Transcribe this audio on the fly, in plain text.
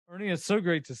Ernie, it's so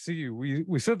great to see you.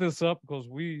 We set this up because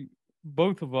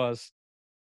both of us,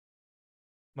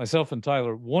 myself and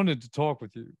Tyler, wanted to talk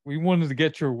with you. We wanted to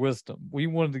get your wisdom. We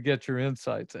wanted to get your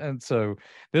insights. And so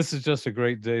this is just a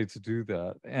great day to do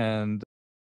that. And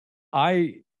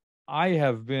I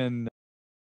have been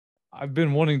I've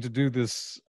been wanting to do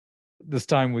this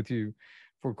time with you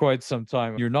for quite some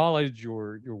time. Your knowledge,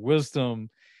 your wisdom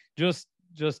just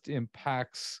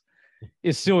impacts,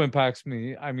 it still impacts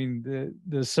me. I mean,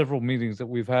 the several meetings that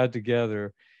we've had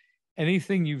together,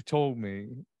 anything you've told me,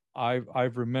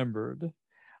 I've remembered.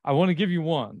 I want to give you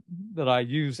one that I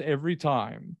use every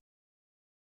time.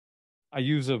 I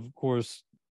use, of course,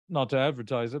 not to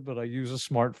advertise it, but I use a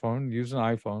smartphone, use an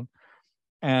iPhone.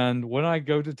 And when I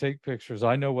go to take pictures,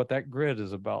 I know what that grid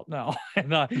is about now.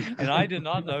 and I did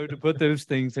not know to put those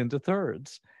things into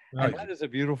thirds. Right. And that is a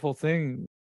beautiful thing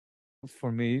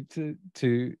for me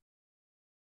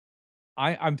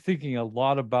I'm thinking a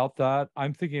lot about that.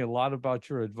 I'm thinking a lot about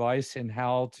your advice and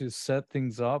how to set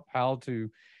things up, how to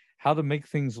make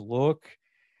things look.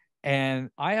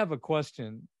 And I have a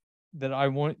question that I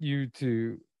want you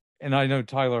to, and I know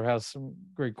Tyler has some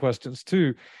great questions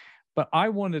too, but I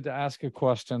wanted to ask a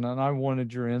question and I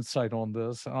wanted your insight on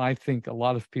this. And I think a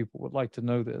lot of people would like to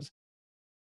know this.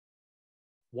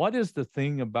 What is the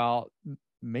thing about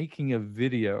making a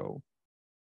video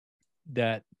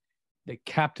that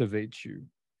captivates you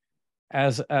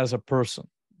as a person?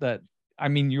 That, I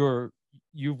mean,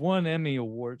 you've won Emmy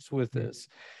Awards with this.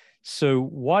 So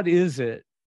what is it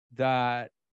that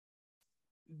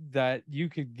you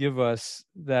could give us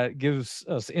that gives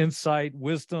us insight,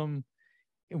 wisdom?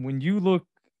 And when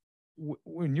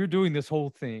you're doing this whole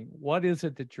thing, what is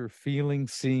it that you're feeling,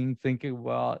 seeing, thinking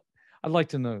about? I'd like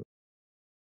to know.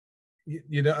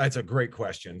 You know, that's a great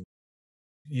question.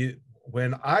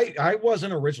 When I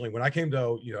wasn't originally, when I came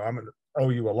to, I'm an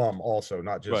OU alum also,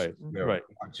 not just, not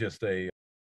just a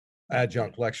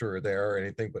adjunct lecturer there or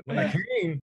anything, but when I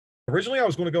came, originally I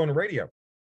was going to go into radio,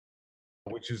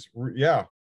 which is,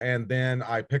 and then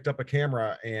I picked up a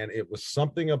camera and it was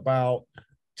something about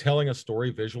telling a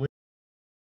story visually.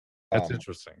 That's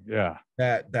interesting. Yeah.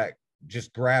 That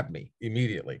just grabbed me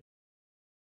immediately.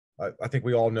 I think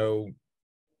we all know,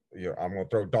 I'm going to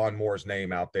throw Don Moore's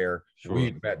name out there. Sure.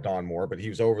 We met Don Moore, but he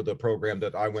was over the program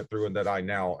that I went through and that I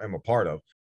now am a part of.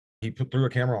 He threw a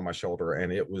camera on my shoulder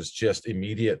and it was just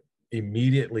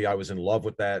immediately I was in love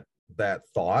with that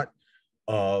thought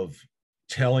of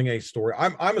telling a story.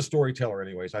 I'm a storyteller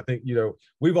anyways. I think,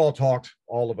 we've all talked,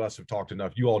 all of us have talked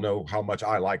enough. You all know how much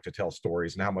I like to tell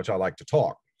stories and how much I like to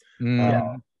talk.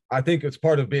 I think it's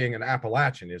part of being an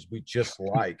Appalachian is we just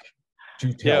like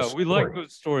to tell stories. We like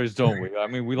good stories, don't we? I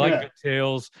mean, we like good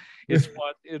tales. It's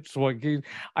what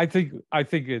I think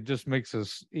it just makes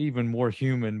us even more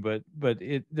human, but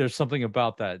there's something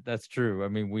about that. That's true. I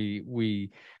mean, we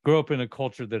grow up in a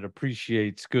culture that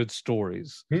appreciates good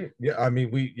stories. Yeah. I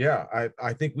mean,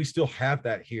 I think we still have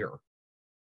that here.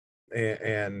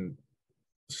 And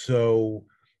so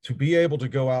to be able to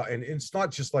go out and it's not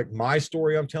just like my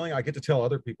story I'm telling, I get to tell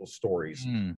other people's stories.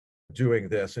 Doing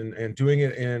this and doing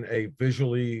it in a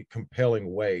visually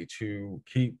compelling way to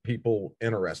keep people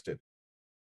interested.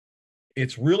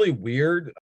 It's really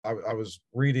weird. I was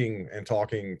reading and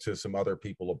talking to some other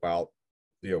people about,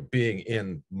 being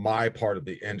in my part of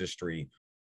the industry,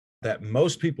 that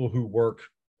most people who work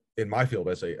in my field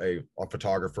as a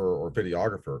photographer or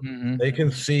videographer, they can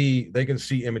see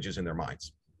images in their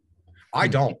minds. I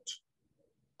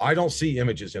don't see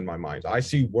images in my mind. I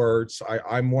see words.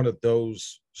 I'm one of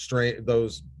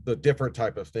the different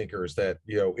type of thinkers that,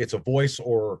 it's a voice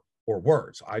or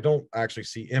words. I don't actually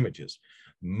see images.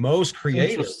 Most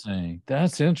creatives.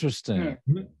 That's interesting.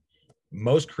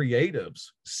 Most creatives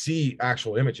see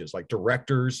actual images, like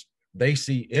directors, they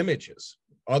see images.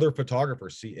 Other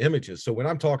photographers see images. So when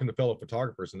I'm talking to fellow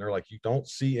photographers and they're like, you don't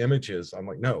see images, I'm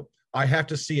like, no, I have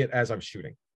to see it as I'm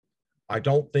shooting. I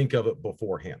don't think of it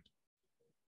beforehand.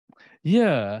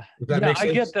 Yeah,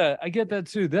 I get that. I get that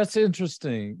too. That's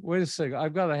interesting. Wait a second.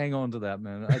 I've got to hang on to that,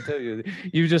 man. I tell you,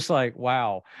 you just like,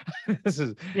 wow. This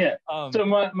is So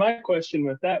my question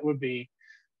with that would be,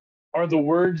 are the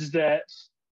words that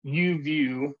you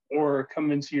view or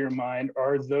come into your mind,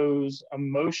 are those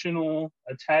emotional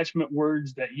attachment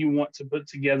words that you want to put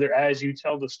together as you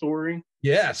tell the story?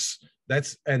 Yes.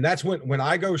 That's when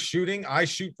I go shooting, I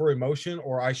shoot for emotion,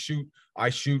 or I shoot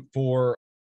for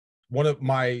one of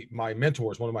my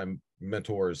mentors,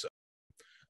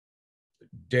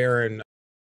 Deron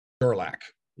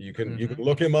You can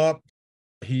look him up.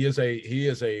 He is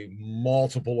a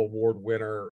multiple award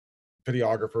winner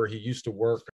videographer. He used to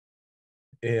work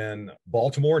in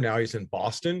Baltimore. Now he's in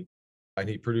Boston. and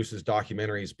he produces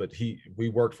documentaries, but we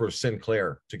worked for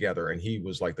Sinclair together, and he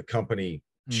was like the company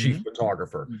chief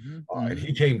photographer. And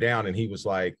he came down and he was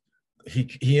like,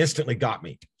 he instantly got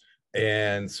me.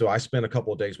 And so I spent a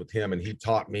couple of days with him, and he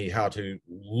taught me how to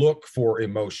look for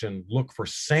emotion, look for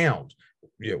sound.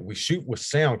 We shoot with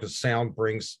sound because sound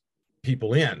brings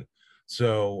people in.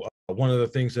 So one of the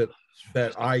things that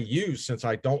I use, since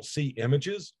I don't see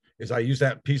images, is I use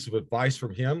that piece of advice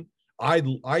from him.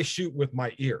 I shoot with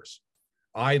my ears.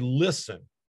 I listen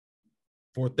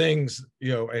for things,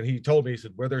 and he told me, he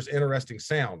said, where there's interesting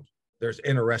sound, there's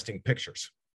interesting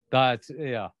pictures.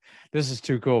 Yeah, this is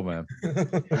too cool, man.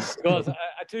 Because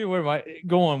I tell you where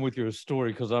go on with your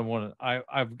story, because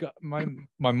I've got my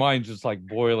mind's just like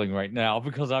boiling right now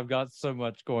because I've got so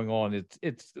much going on.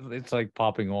 It's like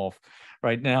popping off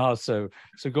right now. So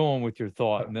go on with your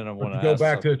thought, and then I want to go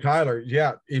back to Tyler.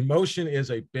 Yeah, emotion is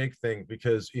a big thing,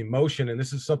 because emotion, and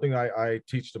this is something I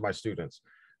teach to my students.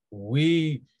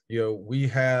 We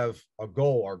have a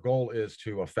goal. Our goal is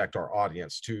to affect our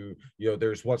audience.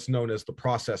 There's what's known as the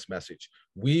process message.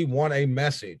 We want a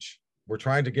message. We're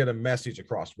trying to get a message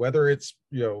across, whether it's,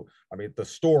 the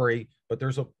story, but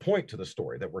there's a point to the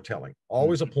story that we're telling,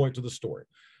 always a point to the story.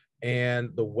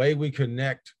 And the way we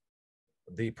connect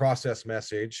the process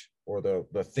message or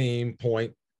the theme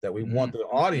point that we want the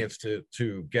audience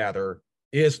to gather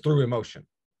is through emotion.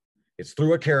 It's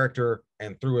through a character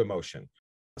and through emotion.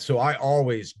 So I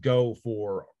always go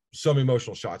for some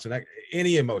emotional shots, and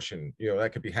any emotion,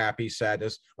 that could be happy,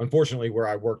 sadness. Unfortunately, where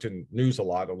I worked in news a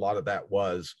lot of that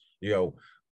was,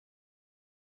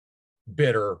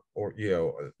 bitter or,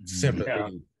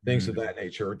 sympathy, things of that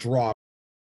nature, drama.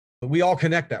 We all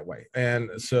connect that way. And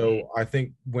so I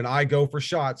think when I go for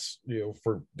shots,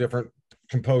 for different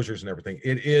composures and everything,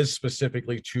 it is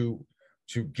specifically to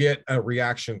get a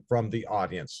reaction from the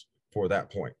audience for that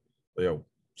point,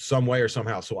 some way or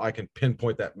somehow, so I can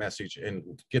pinpoint that message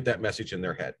and get that message in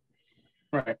their head.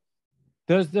 Right.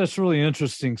 That's really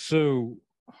interesting. So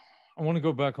I want to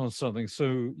go back on something.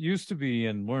 So used to be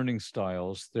in learning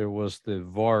styles, there was the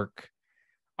VARK.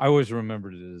 I always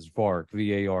remembered it as VARK,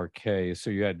 VARK.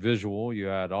 So you had visual, you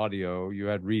had audio, you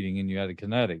had reading, and you had a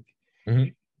kinetic.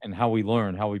 And how we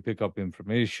learn, how we pick up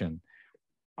information.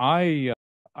 I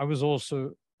was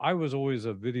always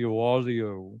a video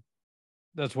audio.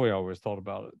 That's the way I always thought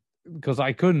about it, because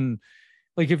I couldn't,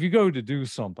 like, if you go to do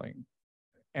something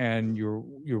and you're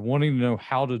wanting to know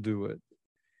how to do it,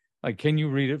 like, can you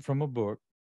read it from a book?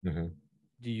 Do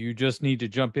you just need to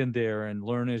jump in there and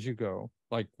learn as you go,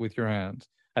 like with your hands?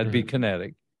 That'd be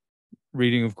kinetic.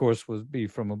 Reading, of course, would be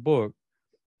from a book.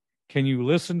 Can you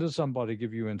listen to somebody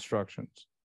give you instructions?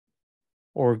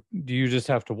 Or do you just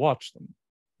have to watch them,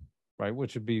 right?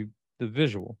 Which would be the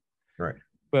visual. Right.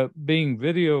 But being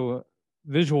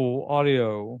visual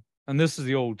audio, and this is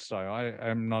the old style.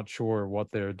 I'm not sure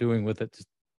what they're doing with it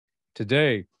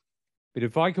today. But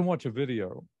if I can watch a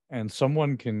video and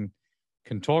someone can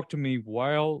talk to me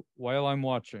while I'm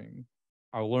watching,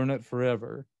 I'll learn it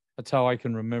forever. That's how I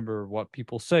can remember what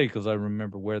people say, because I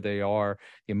remember where they are,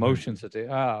 the emotions that they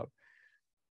have.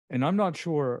 And I'm not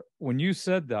sure, when you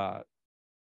said that,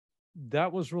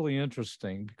 that was really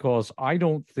interesting, because I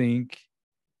don't think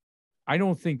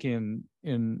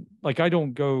in like, I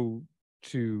don't go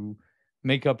to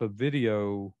make up a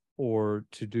video or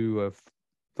to do a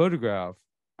photograph.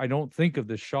 I don't think of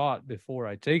the shot before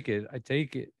I take it.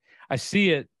 I see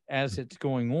it as it's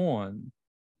going on.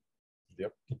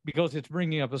 Yep. Because it's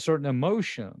bringing up a certain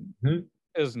emotion,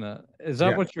 isn't it? Is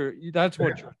that what that's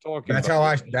what you're talking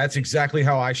about? That's exactly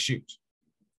how I shoot.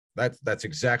 That's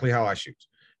exactly how I shoot.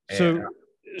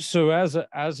 So as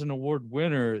an award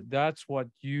winner, that's what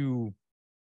you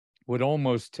would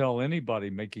almost tell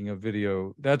anybody making a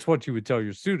video. That's what you would tell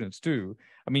your students too.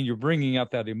 I mean, you're bringing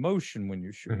out that emotion when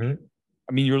you shoot.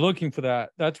 I mean, you're looking for that.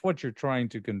 That's what you're trying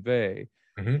to convey.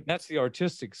 That's the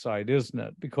artistic side, isn't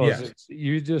it? Because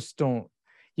you just don't.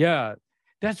 Yeah,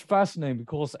 that's fascinating,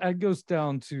 because that goes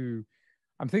down to,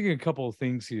 I'm thinking a couple of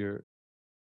things here.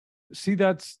 See,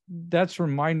 that's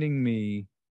reminding me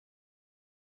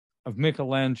of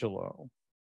Michelangelo,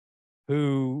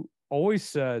 who always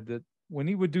said that when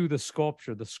he would do the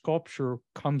sculpture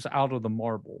comes out of the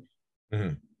marble.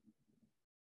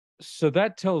 So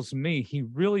that tells me he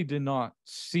really did not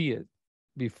see it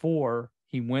before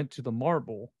he went to the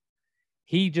marble.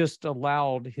 He just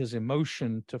allowed his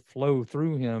emotion to flow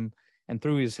through him and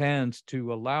through his hands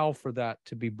to allow for that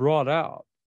to be brought out.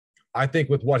 I think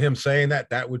with what him saying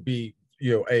that would be,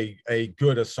 a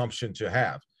good assumption to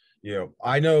have.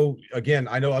 I know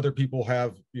other people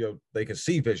have, they can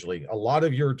see visually. A lot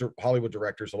of your Hollywood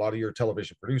directors, a lot of your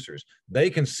television producers, they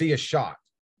can see a shot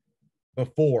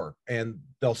before, and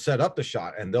they'll set up the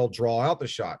shot and they'll draw out the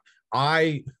shot.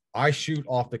 I shoot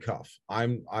off the cuff.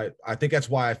 I think that's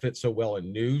why I fit so well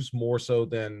in news, more so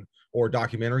than, or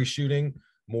documentary shooting,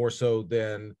 more so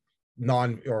than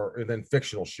than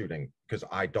fictional shooting, because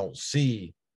I don't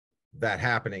see that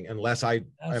happening unless I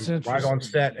am right on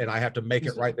set and I have to make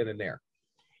it right then and there.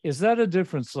 Is that a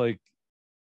difference? Like,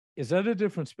 is that a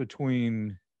difference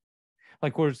between,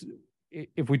 like, where's,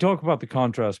 if we talk about the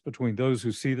contrast between those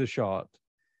who see the shot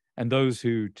and those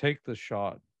who take the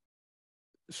shot,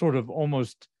 sort of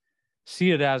almost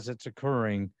see it as it's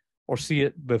occurring or see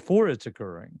it before it's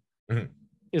occurring. Mm-hmm.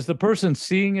 Is the person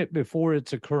seeing it before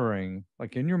it's occurring,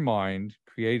 like in your mind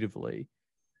creatively,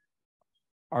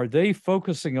 are they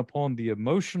focusing upon the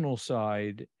emotional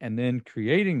side and then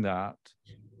creating that?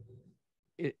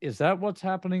 Is that what's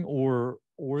happening, or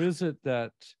is it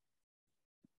that?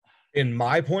 In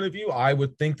my point of view, I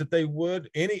would think that they would.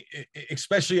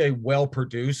 Especially a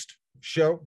well-produced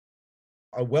show.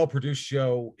 A well-produced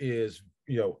show is,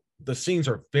 the scenes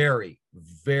are very,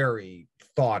 very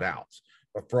thought out,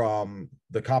 from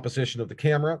the composition of the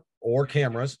camera or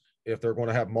cameras, if they're going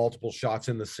to have multiple shots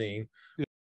in the scene. Yeah.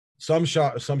 Some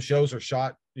shows are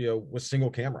shot, with single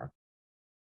camera.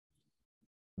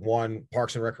 One,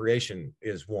 Parks and Recreation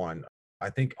is one. I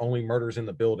think Only Murders in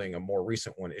the Building, a more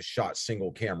recent one, is shot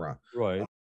single camera. Right.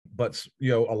 But,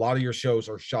 a lot of your shows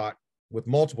are shot with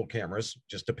multiple cameras,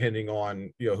 just depending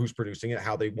on, who's producing it,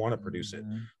 how they want to produce it.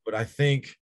 But I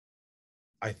think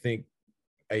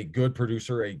a good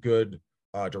producer, a good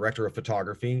director of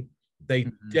photography,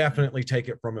 they definitely take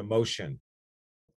it from emotion